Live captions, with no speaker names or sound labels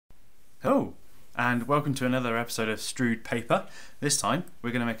Oh, and welcome to another episode of Strood Paper. This time we're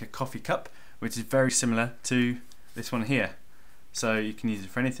going to make a coffee cup, which is very similar to this one here. So you can use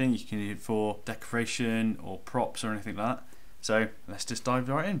it for anything. You can use it for decoration or props or anything like that. So let's just dive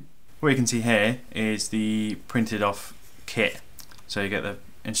right in. What you can see here is the printed off kit. So you get the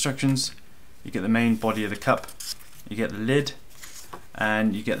instructions, you get the main body of the cup, you get the lid,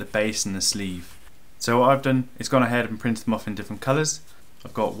 and you get the base and the sleeve. So what I've done is gone ahead and printed them off in different colours.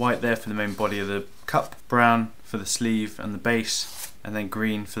 I've got white there for the main body of the cup, brown for the sleeve and the base, and then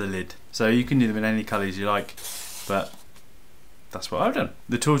green for the lid. So you can do them in any colours you like, but that's what I've done.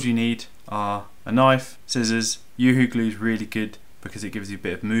 The tools you need are a knife, scissors, Yoo-hoo glue is really good because it gives you a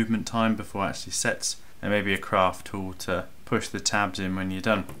bit of movement time before it actually sets, and maybe a craft tool to push the tabs in when you're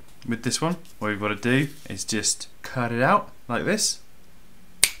done. With this one, what you've got to do is just cut it out like this.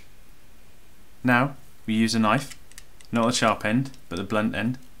 Now we use a knife, not the sharp end but the blunt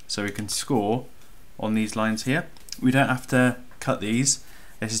end, so we can score on these lines here. We don't have to cut these,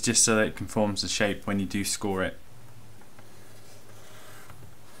 this is just so that it conforms the shape when you do score it.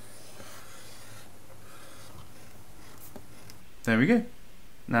 There we go.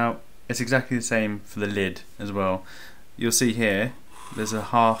 Now it's exactly the same for the lid as well. You'll see here there's a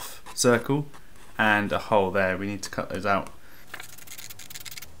half circle and a hole there, we need to cut those out.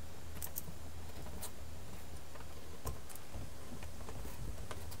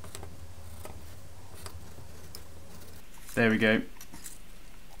 There we go.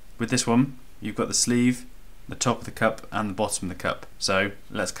 With this one, you've got the sleeve, the top of the cup and the bottom of the cup. So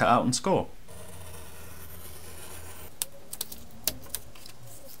let's cut out and score.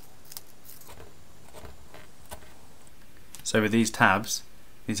 So with these tabs,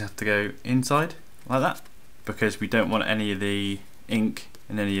 these have to go inside like that, because we don't want any of the ink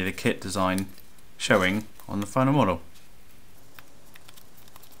and any of the kit design showing on the final model.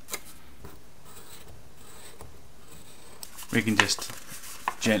 We can just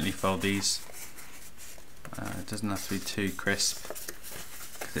gently fold these. It doesn't have to be too crisp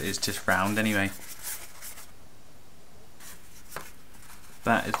because it is just round anyway.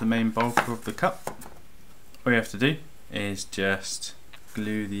 That is the main bulk of the cup. All you have to do is just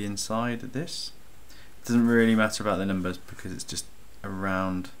glue the inside of this. It doesn't really matter about the numbers because it's just a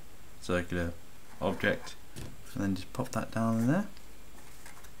round circular object, and then just pop that down in there.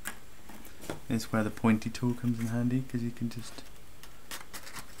 This is where the pointy tool comes in handy, because you can just,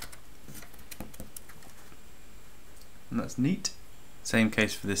 and that's neat. Same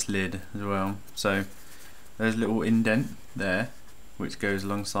case for this lid as well. So there's a little indent there which goes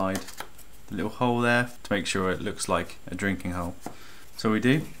alongside the little hole there to make sure it looks like a drinking hole. So what we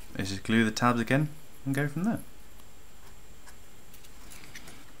do is just glue the tabs again and go from there.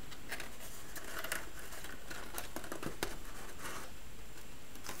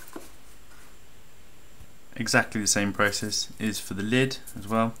 Exactly the same process is for the lid as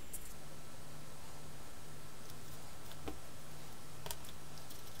well.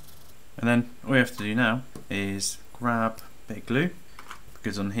 And then all you have to do now is grab a bit of glue,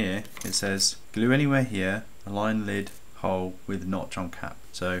 because on here it says glue anywhere here, align lid hole with notch on cap.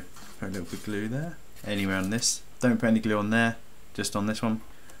 So put a little bit of glue there, anywhere on this. Don't put any glue on there, just on this one.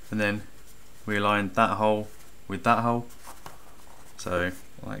 And then we align that hole with that hole. So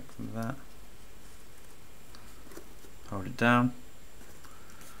like that. Hold it down.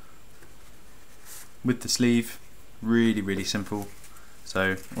 With the sleeve, really simple.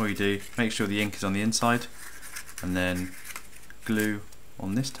 So all you do, make sure the ink is on the inside, and then glue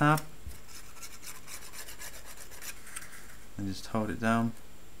on this tab, and just hold it down.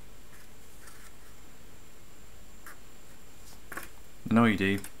 And all you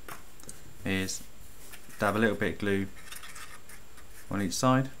do is dab a little bit of glue on each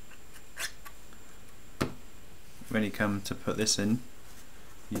side. When you come to put this in,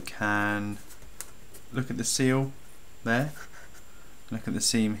 you can look at the seal there, look at the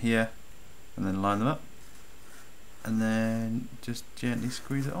seam here, and then line them up, and then just gently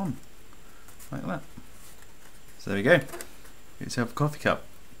squeeze it on like that. So there we go, get yourself a coffee cup.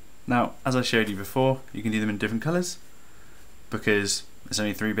 Now, as I showed you before, you can do them in different colours because it's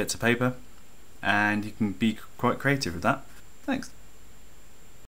only 3 bits of paper, and you can be quite creative with that. Thanks.